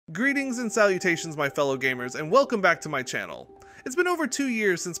Greetings and salutations, my fellow gamers, and welcome back to my channel. It's been over 2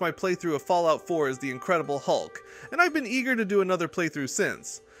 years since my playthrough of Fallout 4 as the Incredible Hulk, and I've been eager to do another playthrough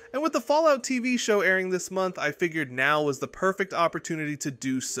since. And with the Fallout TV show airing this month, I figured now was the perfect opportunity to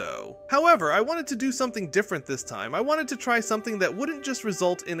do so. However, I wanted to do something different this time. I wanted to try something that wouldn't just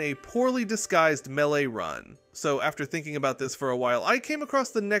result in a poorly disguised melee run. So after thinking about this for a while, I came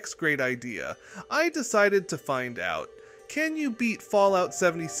across the next great idea. I decided to find out, can you beat Fallout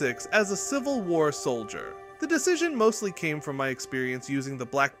 76 as a Civil War soldier? The decision mostly came from my experience using the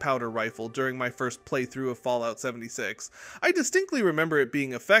black powder rifle during my first playthrough of Fallout 76. I distinctly remember it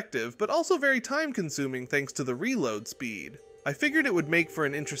being effective, but also very time-consuming thanks to the reload speed. I figured it would make for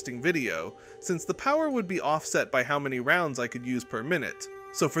an interesting video, since the power would be offset by how many rounds I could use per minute.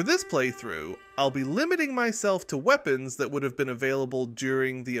 So for this playthrough, I'll be limiting myself to weapons that would have been available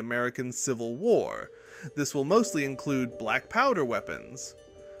during the American Civil War. This will mostly include black powder weapons,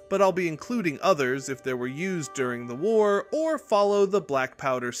 but I'll be including others if they were used during the war or follow the black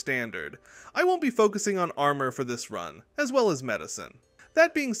powder standard. I won't be focusing on armor for this run, as well as medicine.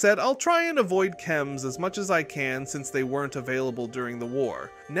 That being said, I'll try and avoid chems as much as I can since they weren't available during the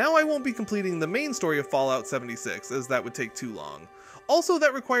war. Now I won't be completing the main story of Fallout 76 as that would take too long. Also,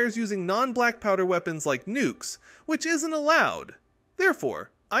 that requires using non-black powder weapons like nukes, which isn't allowed.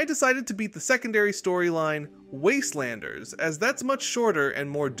 Therefore, I decided to beat the secondary storyline, Wastelanders, as that's much shorter and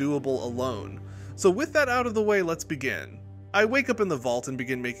more doable alone. So with that out of the way, let's begin. I wake up in the vault and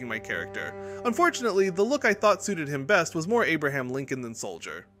begin making my character. Unfortunately, the look I thought suited him best was more Abraham Lincoln than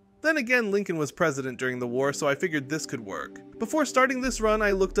soldier. Then again, Lincoln was president during the war, so I figured this could work. Before starting this run, I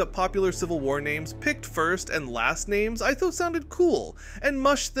looked up popular Civil War names, picked first and last names I thought sounded cool, and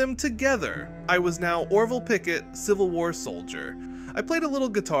mushed them together. I was now Orville Pickett, Civil War soldier. I played a little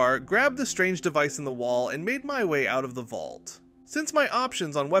guitar, grabbed the strange device in the wall, and made my way out of the vault. Since my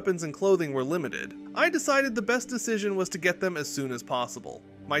options on weapons and clothing were limited, I decided the best decision was to get them as soon as possible.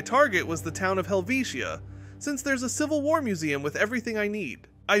 My target was the town of Helvetia, since there's a Civil War museum with everything I need.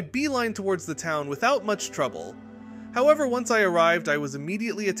 I beelined towards the town without much trouble. However, once I arrived, I was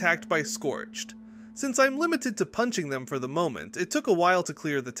immediately attacked by Scorched. Since I'm limited to punching them for the moment, it took a while to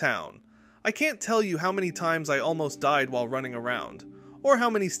clear the town. I can't tell you how many times I almost died while running around, or how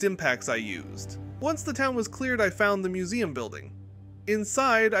many stim packs I used. Once the town was cleared, I found the museum building.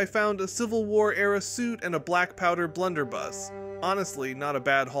 Inside, I found a Civil War era suit and a black powder blunderbuss. Honestly, not a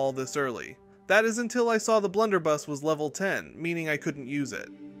bad haul this early. That is until I saw the blunderbuss was level 10, meaning I couldn't use it.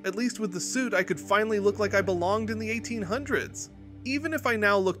 At least with the suit, I could finally look like I belonged in the 1800s, even if I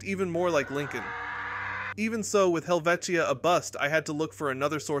now looked even more like Lincoln. Even so, with Helvetia a bust, I had to look for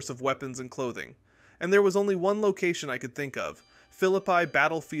another source of weapons and clothing, and there was only one location I could think of, Philippi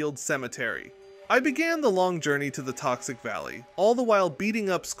Battlefield Cemetery. I began the long journey to the Toxic Valley, all the while beating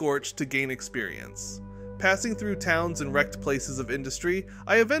up Scorched to gain experience. Passing through towns and wrecked places of industry,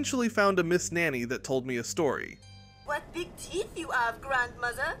 I eventually found a Miss Nanny that told me a story. "What big teeth you have,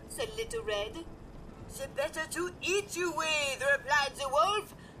 grandmother," said Little Red. "The better to eat you with," replied the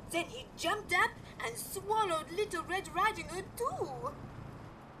wolf. Then he jumped up and swallowed Little Red Riding Hood too.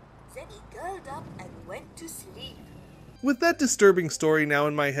 Then he curled up and went to sleep. With that disturbing story now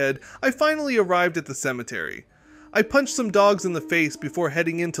in my head, I finally arrived at the cemetery. I punched some dogs in the face before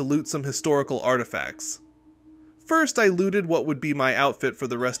heading in to loot some historical artifacts. First, I looted what would be my outfit for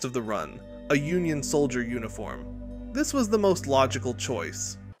the rest of the run, a Union soldier uniform. This was the most logical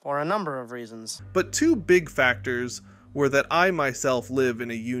choice, for a number of reasons. But two big factors were that I myself live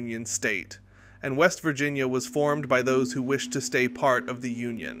in a Union state, and West Virginia was formed by those who wished to stay part of the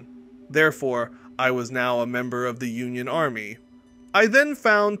Union. Therefore, I was now a member of the Union Army. I then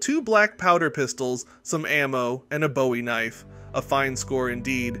found 2 black powder pistols, some ammo, and a Bowie knife. A fine score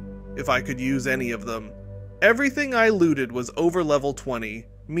indeed, if I could use any of them. Everything I looted was over level 20,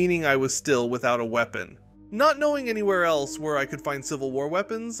 meaning I was still without a weapon. Not knowing anywhere else where I could find Civil War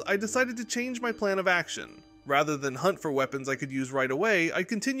weapons, I decided to change my plan of action. Rather than hunt for weapons I could use right away, I'd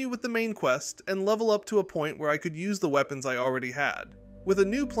continue with the main quest and level up to a point where I could use the weapons I already had. With a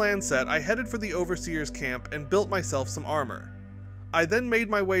new plan set, I headed for the Overseer's camp and built myself some armor. I then made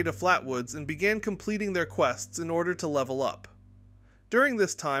my way to Flatwoods and began completing their quests in order to level up. During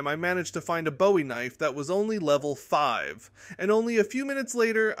this time, I managed to find a Bowie knife that was only level 5, and only a few minutes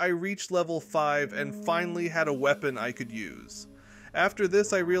later, I reached level 5 and finally had a weapon I could use. After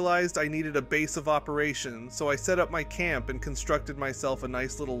this, I realized I needed a base of operations, so I set up my camp and constructed myself a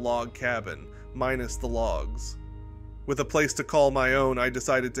nice little log cabin, minus the logs. With a place to call my own, I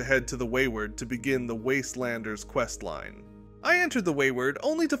decided to head to the Wayward to begin the Wastelanders questline. I entered the Wayward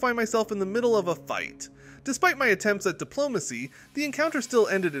only to find myself in the middle of a fight. Despite my attempts at diplomacy, the encounter still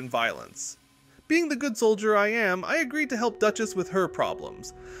ended in violence. Being the good soldier I am, I agreed to help Duchess with her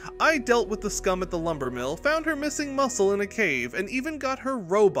problems. I dealt with the scum at the lumber mill, found her missing muscle in a cave, and even got her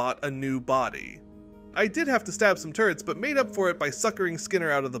robot a new body. I did have to stab some turrets, but made up for it by suckering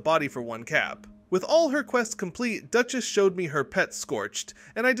Skinner out of the body for 1 cap. With all her quests complete, Duchess showed me her pet Scorched,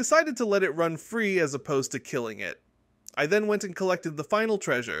 and I decided to let it run free as opposed to killing it. I then went and collected the final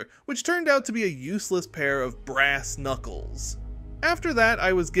treasure, which turned out to be a useless pair of brass knuckles. After that,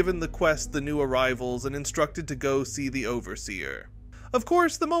 I was given the quest The New Arrivals and instructed to go see the Overseer. Of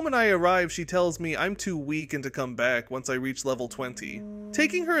course, the moment I arrive, she tells me I'm too weak and to come back once I reach level 20.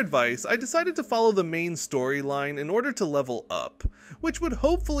 Taking her advice, I decided to follow the main storyline in order to level up, which would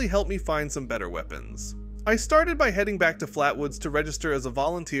hopefully help me find some better weapons. I started by heading back to Flatwoods to register as a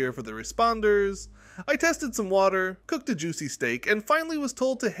volunteer for the Responders. I tested some water, cooked a juicy steak, and finally was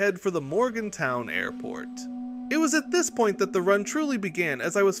told to head for the Morgantown Airport. It was at this point that the run truly began,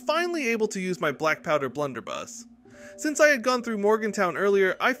 as I was finally able to use my black powder blunderbuss. Since I had gone through Morgantown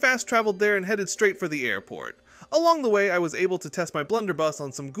earlier, I fast traveled there and headed straight for the airport. Along the way, I was able to test my blunderbuss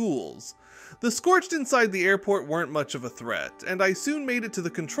on some ghouls. The Scorched inside the airport weren't much of a threat, and I soon made it to the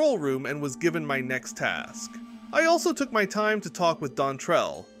control room and was given my next task. I also took my time to talk with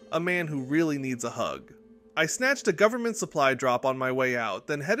Dontrell, a man who really needs a hug. I snatched a government supply drop on my way out,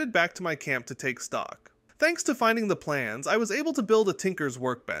 then headed back to my camp to take stock. Thanks to finding the plans, I was able to build a tinker's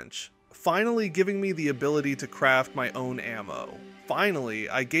workbench, finally giving me the ability to craft my own ammo. Finally,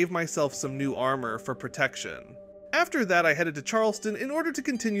 I gave myself some new armor for protection. After that, I headed to Charleston in order to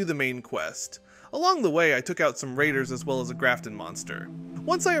continue the main quest. Along the way, I took out some raiders as well as a Grafton monster.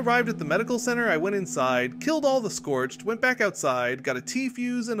 Once I arrived at the medical center, I went inside, killed all the Scorched, went back outside, got a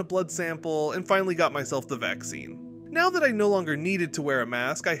T-fuse and a blood sample, and finally got myself the vaccine. Now that I no longer needed to wear a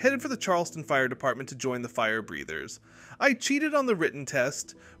mask, I headed for the Charleston Fire Department to join the fire breathers. I cheated on the written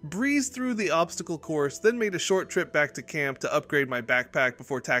test, breezed through the obstacle course, then made a short trip back to camp to upgrade my backpack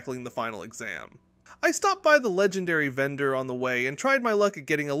before tackling the final exam. I stopped by the legendary vendor on the way and tried my luck at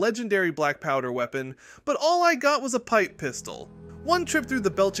getting a legendary black powder weapon, but all I got was a pipe pistol. One trip through the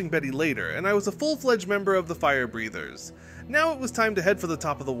Belching Betty later, and I was a full-fledged member of the fire breathers. Now it was time to head for the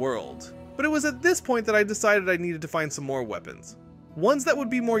top of the world. But it was at this point that I decided I needed to find some more weapons. Ones that would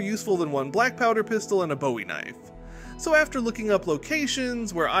be more useful than one black powder pistol and a Bowie knife. So after looking up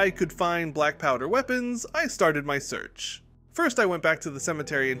locations where I could find black powder weapons, I started my search. First I went back to the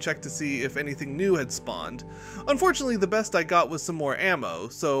cemetery and checked to see if anything new had spawned. Unfortunately, the best I got was some more ammo,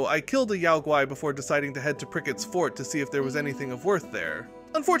 so I killed a Yao Guai before deciding to head to Prickett's Fort to see if there was anything of worth there.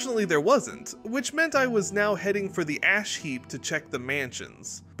 Unfortunately, there wasn't, which meant I was now heading for the ash heap to check the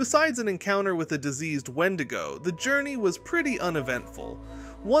mansions. Besides an encounter with a diseased Wendigo, the journey was pretty uneventful.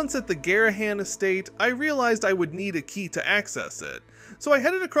 Once at the Garahan estate, I realized I would need a key to access it, so I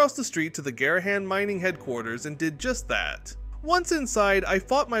headed across the street to the Garahan mining headquarters and did just that. Once inside, I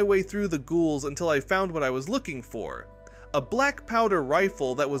fought my way through the ghouls until I found what I was looking for. A black powder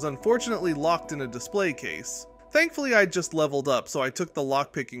rifle that was unfortunately locked in a display case. Thankfully, I'd just leveled up, so I took the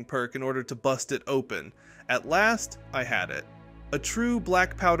lockpicking perk in order to bust it open. At last, I had it. A true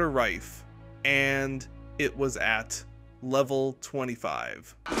black powder rifle. And it was at level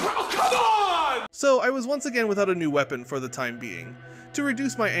 25. Oh, come on! So I was once again without a new weapon for the time being. To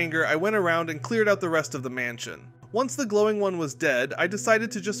reduce my anger, I went around and cleared out the rest of the mansion. Once the glowing one was dead, I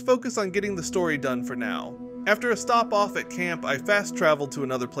decided to just focus on getting the story done for now. After a stop off at camp, I fast traveled to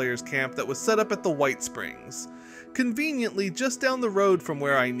another player's camp that was set up at the White Springs, conveniently just down the road from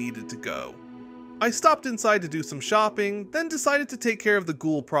where I needed to go. I stopped inside to do some shopping, then decided to take care of the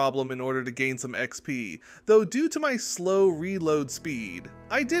ghoul problem in order to gain some XP, though due to my slow reload speed,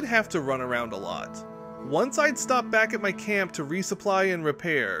 I did have to run around a lot. Once I'd stopped back at my camp to resupply and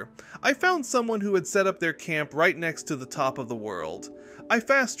repair, I found someone who had set up their camp right next to the top of the world. I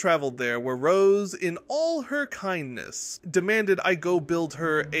fast traveled there where Rose, in all her kindness, demanded I go build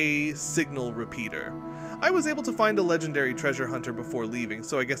her a signal repeater. I was able to find a legendary treasure hunter before leaving,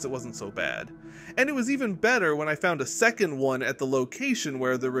 so I guess it wasn't so bad. And it was even better when I found a second one at the location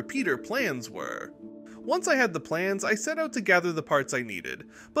where the repeater plans were. Once I had the plans, I set out to gather the parts I needed,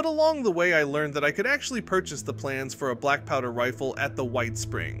 but along the way I learned that I could actually purchase the plans for a black powder rifle at the White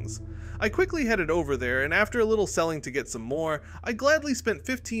Springs. I quickly headed over there, and after a little selling to get some more, I gladly spent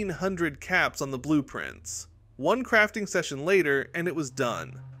 1,500 caps on the blueprints. One crafting session later, and it was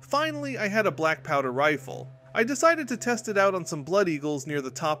done. Finally, I had a black powder rifle. I decided to test it out on some blood eagles near the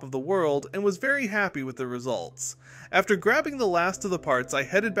top of the world, and was very happy with the results. After grabbing the last of the parts, I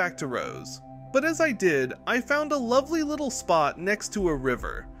headed back to Rose. But as I did, I found a lovely little spot next to a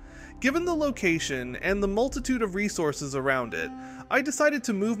river. Given the location and the multitude of resources around it, I decided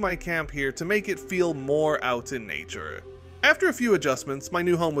to move my camp here to make it feel more out in nature. After a few adjustments, my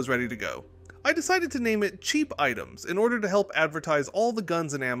new home was ready to go. I decided to name it Cheap Items in order to help advertise all the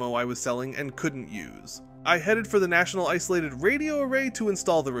guns and ammo I was selling and couldn't use. I headed for the National Isolated Radio Array to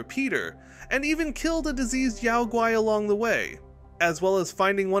install the repeater, and even killed a diseased Yao Guai along the way. As well as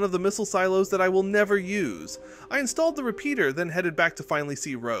finding one of the missile silos that I will never use, I installed the repeater, then headed back to finally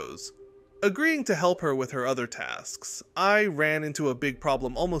see Rose. Agreeing to help her with her other tasks, I ran into a big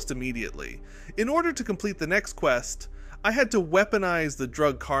problem almost immediately. In order to complete the next quest, I had to weaponize the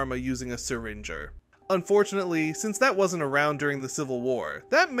drug karma using a syringer. Unfortunately, since that wasn't around during the Civil War,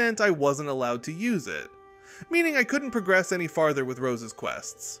 that meant I wasn't allowed to use it, meaning I couldn't progress any farther with Rose's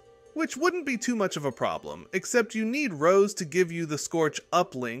quests. Which wouldn't be too much of a problem, except you need Rose to give you the Scorch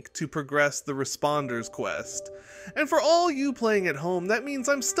uplink to progress the Responder's quest. And for all you playing at home, that means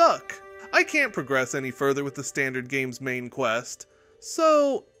I'm stuck. I can't progress any further with the standard game's main quest.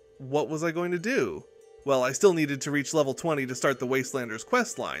 So, what was I going to do? Well, I still needed to reach level 20 to start the Wastelander's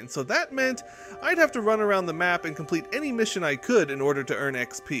questline, so that meant I'd have to run around the map and complete any mission I could in order to earn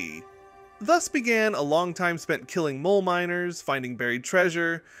XP. Thus began a long time spent killing mole miners, finding buried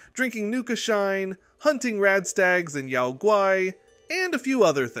treasure, drinking Nuka Shine, hunting rad stags and Yao Guai, and a few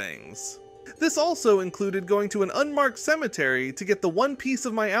other things. This also included going to an unmarked cemetery to get the one piece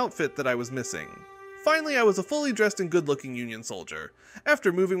of my outfit that I was missing. Finally, I was a fully dressed and good-looking Union soldier.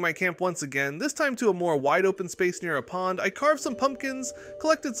 After moving my camp once again, this time to a more wide-open space near a pond, I carved some pumpkins,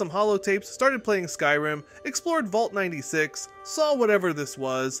 collected some holotapes, started playing Skyrim, explored Vault 96, saw whatever this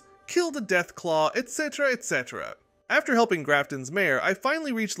was, killed a Deathclaw, etc, etc. After helping Grafton's mare, I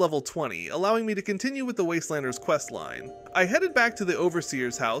finally reached level 20, allowing me to continue with the Wastelander's questline. I headed back to the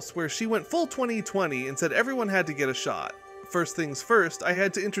Overseer's house, where she went full 2020 and said everyone had to get a shot. First things first, I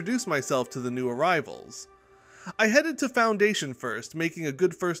had to introduce myself to the new arrivals. I headed to Foundation first, making a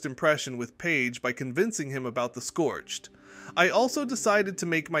good first impression with Paige by convincing him about the Scorched. I also decided to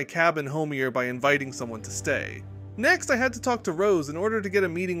make my cabin homier by inviting someone to stay. Next, I had to talk to Rose in order to get a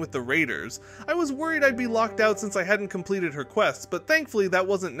meeting with the Raiders. I was worried I'd be locked out since I hadn't completed her quests, but thankfully that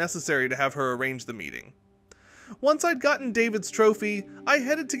wasn't necessary to have her arrange the meeting. Once I'd gotten David's trophy, I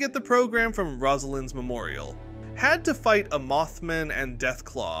headed to get the program from Rosalind's memorial. Had to fight a Mothman and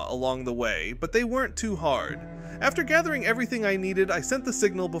Deathclaw along the way, but they weren't too hard. After gathering everything I needed, I sent the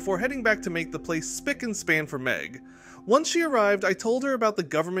signal before heading back to make the place spick and span for Meg. Once she arrived, I told her about the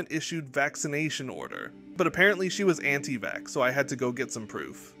government-issued vaccination order, but apparently she was anti-vax, so I had to go get some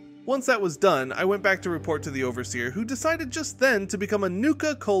proof. Once that was done, I went back to report to the Overseer, who decided just then to become a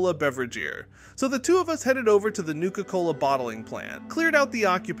Nuka-Cola beverageer. So the two of us headed over to the Nuka-Cola bottling plant, cleared out the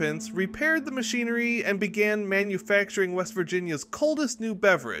occupants, repaired the machinery, and began manufacturing West Virginia's coldest new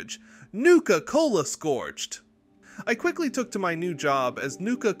beverage, Nuka-Cola Scorched. I quickly took to my new job as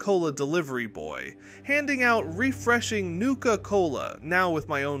Nuka-Cola delivery boy, handing out refreshing Nuka-Cola, now with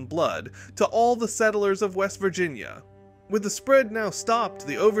my own blood, to all the settlers of West Virginia. With the spread now stopped,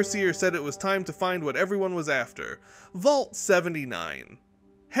 the Overseer said it was time to find what everyone was after, Vault 79.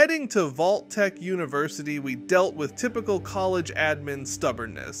 Heading to Vault Tech University, we dealt with typical college admin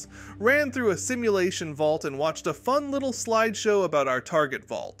stubbornness, ran through a simulation vault and watched a fun little slideshow about our target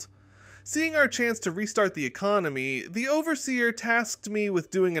vault. Seeing our chance to restart the economy, the Overseer tasked me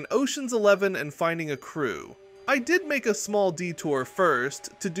with doing an Ocean's 11 and finding a crew. I did make a small detour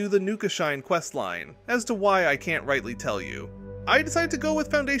first to do the Nuka Shine questline, as to why I can't rightly tell you. I decided to go with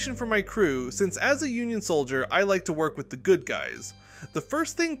Foundation for my crew, since as a Union soldier I like to work with the good guys. The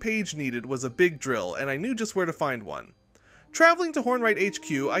first thing Paige needed was a big drill, and I knew just where to find one. Traveling to Hornwright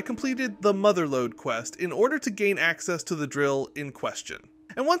HQ, I completed the Motherlode quest in order to gain access to the drill in question.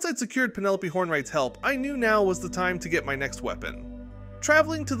 And once I'd secured Penelope Hornwright's help, I knew now was the time to get my next weapon.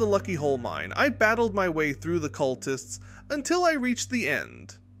 Traveling to the Lucky Hole Mine, I battled my way through the cultists until I reached the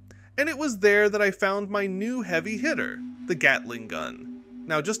end. And it was there that I found my new heavy hitter, the Gatling gun.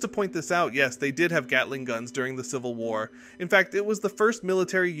 Now just to point this out, yes, they did have Gatling guns during the Civil War. In fact, it was the first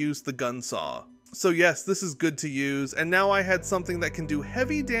military use the gun saw. So yes, this is good to use, and now I had something that can do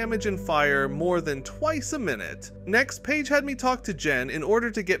heavy damage and fire more than twice a minute. Next, Paige had me talk to Jen in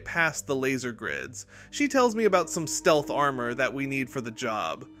order to get past the laser grids. She tells me about some stealth armor that we need for the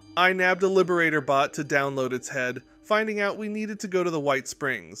job. I nabbed a Liberator bot to download its head, finding out we needed to go to the White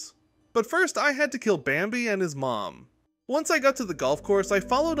Springs. But first, I had to kill Bambi and his mom. Once I got to the golf course, I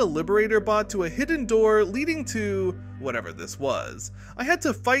followed a Liberator bot to a hidden door leading to whatever this was. I had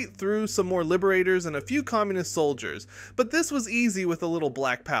to fight through some more Liberators and a few communist soldiers, but this was easy with a little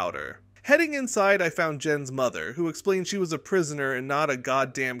black powder. Heading inside, I found Jen's mother, who explained she was a prisoner and not a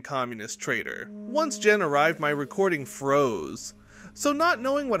goddamn communist traitor. Once Jen arrived, my recording froze. So not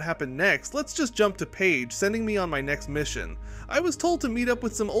knowing what happened next, let's just jump to Paige, sending me on my next mission. I was told to meet up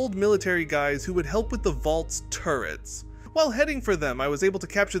with some old military guys who would help with the vault's turrets. While heading for them, I was able to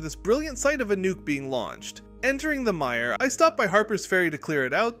capture this brilliant sight of a nuke being launched. Entering the mire, I stopped by Harper's Ferry to clear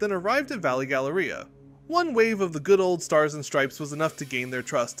it out, then arrived at Valley Galleria. One wave of the good old Stars and Stripes was enough to gain their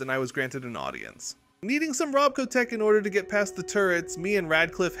trust, and I was granted an audience. Needing some Robco tech in order to get past the turrets, me and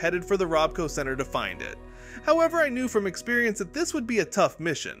Radcliffe headed for the Robco Center to find it. However, I knew from experience that this would be a tough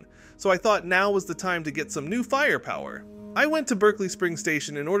mission, so I thought now was the time to get some new firepower. I went to Berkeley Spring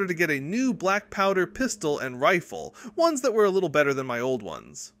Station in order to get a new black powder pistol and rifle, ones that were a little better than my old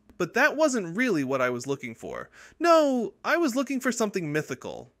ones. But that wasn't really what I was looking for. No, I was looking for something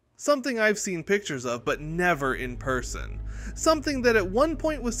mythical. Something I've seen pictures of, but never in person. Something that at one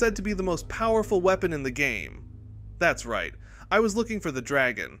point was said to be the most powerful weapon in the game. That's right, I was looking for the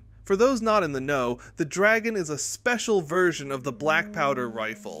Dragon. For those not in the know, the Dragon is a special version of the black powder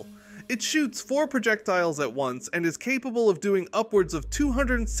rifle. It shoots 4 projectiles at once and is capable of doing upwards of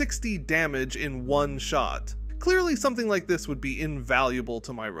 260 damage in one shot. Clearly something like this would be invaluable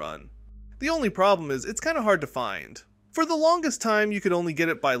to my run. The only problem is it's kind of hard to find. For the longest time, you could only get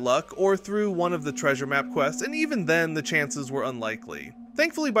it by luck or through one of the treasure map quests, and even then, the chances were unlikely.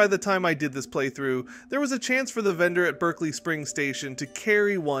 Thankfully, by the time I did this playthrough, there was a chance for the vendor at Berkeley Spring Station to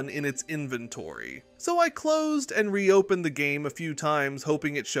carry one in its inventory. So I closed and reopened the game a few times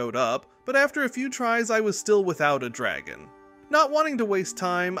hoping it showed up, but after a few tries I was still without a dragon. Not wanting to waste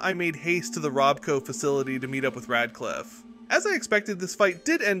time, I made haste to the Robco facility to meet up with Radcliffe. As I expected, this fight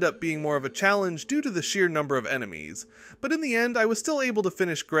did end up being more of a challenge due to the sheer number of enemies, but in the end I was still able to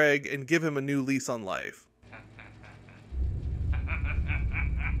finish Greg and give him a new lease on life.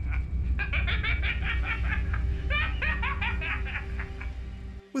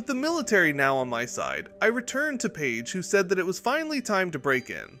 With the military now on my side, I returned to Paige, who said that it was finally time to break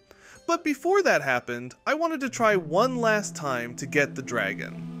in. But before that happened, I wanted to try one last time to get the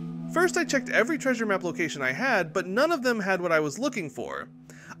dragon. First, I checked every treasure map location I had, but none of them had what I was looking for.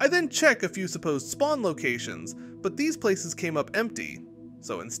 I then checked a few supposed spawn locations, but these places came up empty.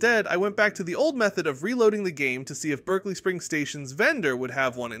 So instead, I went back to the old method of reloading the game to see if Berkeley Spring Station's vendor would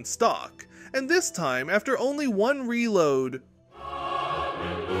have one in stock. And this time, after only one reload,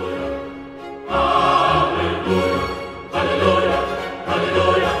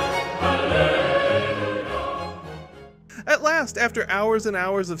 at last, after hours and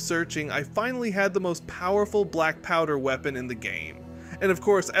hours of searching, I finally had the most powerful black powder weapon in the game. And of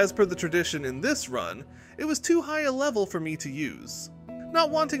course, as per the tradition in this run, it was too high a level for me to use. Not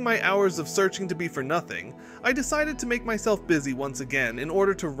wanting my hours of searching to be for nothing, I decided to make myself busy once again in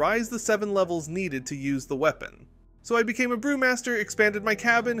order to rise the 7 levels needed to use the weapon. So I became a brewmaster, expanded my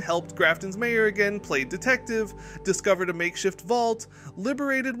cabin, helped Grafton's mayor again, played detective, discovered a makeshift vault,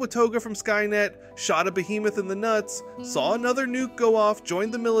 liberated Watoga from Skynet, shot a behemoth in the nuts, saw another nuke go off,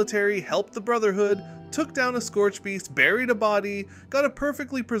 joined the military, helped the Brotherhood, took down a scorch beast, buried a body, got a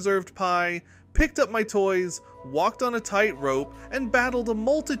perfectly preserved pie, picked up my toys, walked on a tightrope, and battled a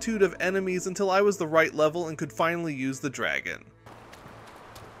multitude of enemies until I was the right level and could finally use the dragon.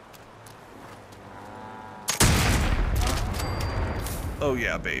 Oh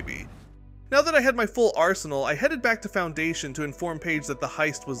yeah, baby. Now that I had my full arsenal, I headed back to Foundation to inform Paige that the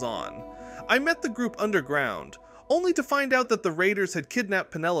heist was on. I met the group underground, only to find out that the raiders had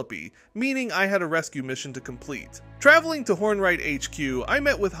kidnapped Penelope, meaning I had a rescue mission to complete. Traveling to Hornwright HQ, I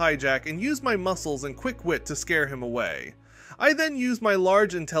met with Hijack and used my muscles and quick wit to scare him away. I then used my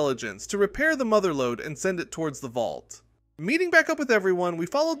large intelligence to repair the motherlode and send it towards the vault. Meeting back up with everyone, we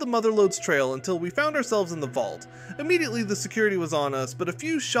followed the motherlode's trail until we found ourselves in the vault. Immediately the security was on us, but a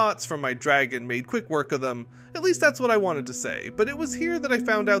few shots from my dragon made quick work of them. At least that's what I wanted to say, but it was here that I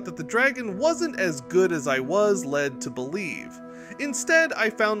found out that the dragon wasn't as good as I was led to believe. Instead,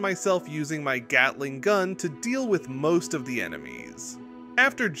 I found myself using my Gatling gun to deal with most of the enemies.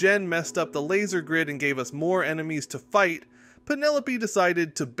 After Jen messed up the laser grid and gave us more enemies to fight, Penelope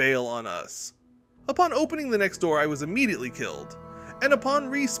decided to bail on us. Upon opening the next door, I was immediately killed, and upon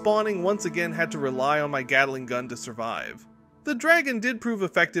respawning once again had to rely on my Gatling gun to survive. The dragon did prove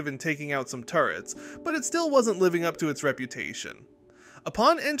effective in taking out some turrets, but it still wasn't living up to its reputation.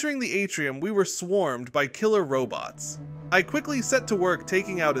 Upon entering the atrium, we were swarmed by killer robots. I quickly set to work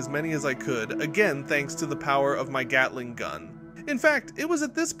taking out as many as I could, again thanks to the power of my Gatling gun. In fact, it was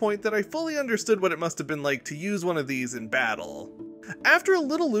at this point that I fully understood what it must have been like to use one of these in battle. After a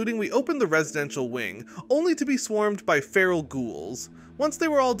little looting, we opened the residential wing, only to be swarmed by feral ghouls. Once they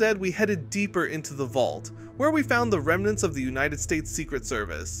were all dead, we headed deeper into the vault, where we found the remnants of the United States Secret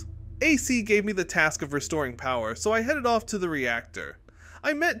Service. AC gave me the task of restoring power, so I headed off to the reactor.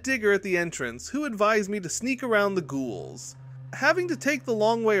 I met Digger at the entrance, who advised me to sneak around the ghouls. Having to take the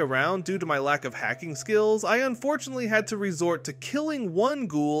long way around due to my lack of hacking skills, I unfortunately had to resort to killing one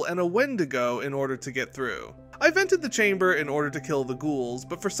ghoul and a Wendigo in order to get through. I vented the chamber in order to kill the ghouls,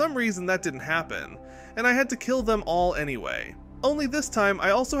 but for some reason that didn't happen, and I had to kill them all anyway. Only this time I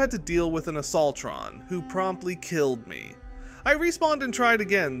also had to deal with an Assaultron, who promptly killed me. I respawned and tried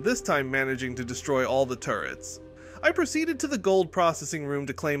again, this time managing to destroy all the turrets. I proceeded to the gold processing room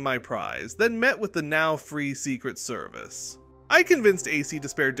to claim my prize, then met with the now free Secret Service. I convinced AC to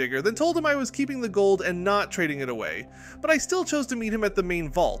spare Digger, then told him I was keeping the gold and not trading it away, but I still chose to meet him at the main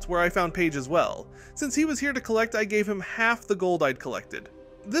vault, where I found Paige as well. Since he was here to collect, I gave him half the gold I'd collected.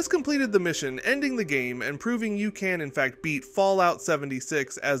 This completed the mission, ending the game and proving you can in fact beat Fallout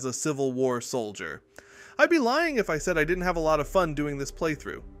 76 as a Civil War soldier. I'd be lying if I said I didn't have a lot of fun doing this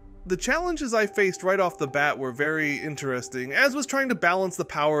playthrough. The challenges I faced right off the bat were very interesting, as was trying to balance the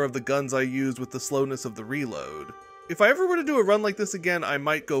power of the guns I used with the slowness of the reload. If I ever were to do a run like this again, I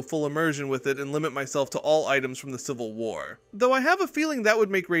might go full immersion with it and limit myself to all items from the Civil War. Though I have a feeling that would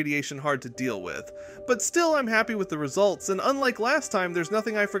make radiation hard to deal with, but still I'm happy with the results, and unlike last time, there's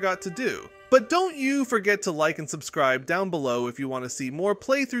nothing I forgot to do. But don't you forget to like and subscribe down below if you want to see more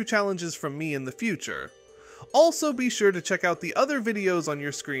playthrough challenges from me in the future. Also be sure to check out the other videos on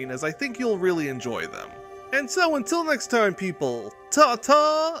your screen, as I think you'll really enjoy them. And so until next time people,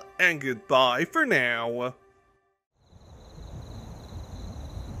 ta-ta and goodbye for now.